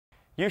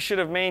You should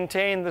have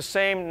maintained the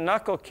same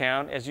knuckle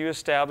count as you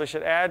establish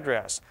at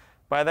address.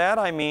 By that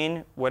I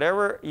mean,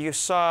 whatever you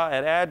saw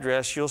at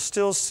address, you'll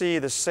still see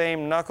the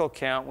same knuckle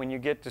count when you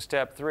get to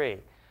step 3.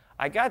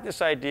 I got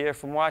this idea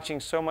from watching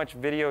so much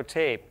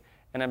videotape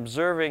and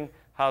observing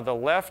how the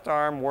left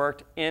arm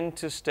worked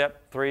into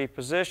step 3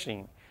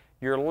 positioning.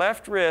 Your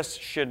left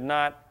wrist should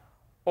not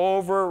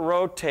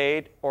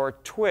over-rotate or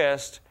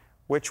twist,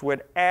 which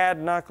would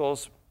add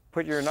knuckles,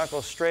 put your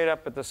knuckles straight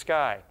up at the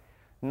sky.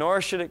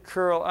 Nor should it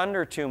curl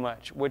under too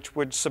much, which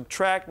would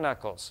subtract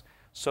knuckles.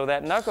 So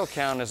that knuckle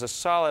count is a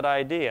solid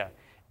idea.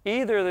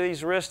 Either of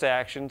these wrist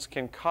actions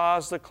can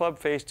cause the club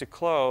face to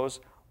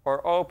close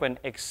or open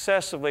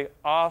excessively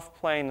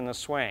off-plane in the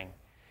swing.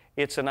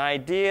 It's an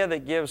idea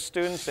that gives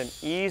students an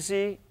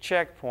easy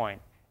checkpoint,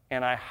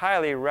 and I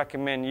highly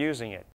recommend using it.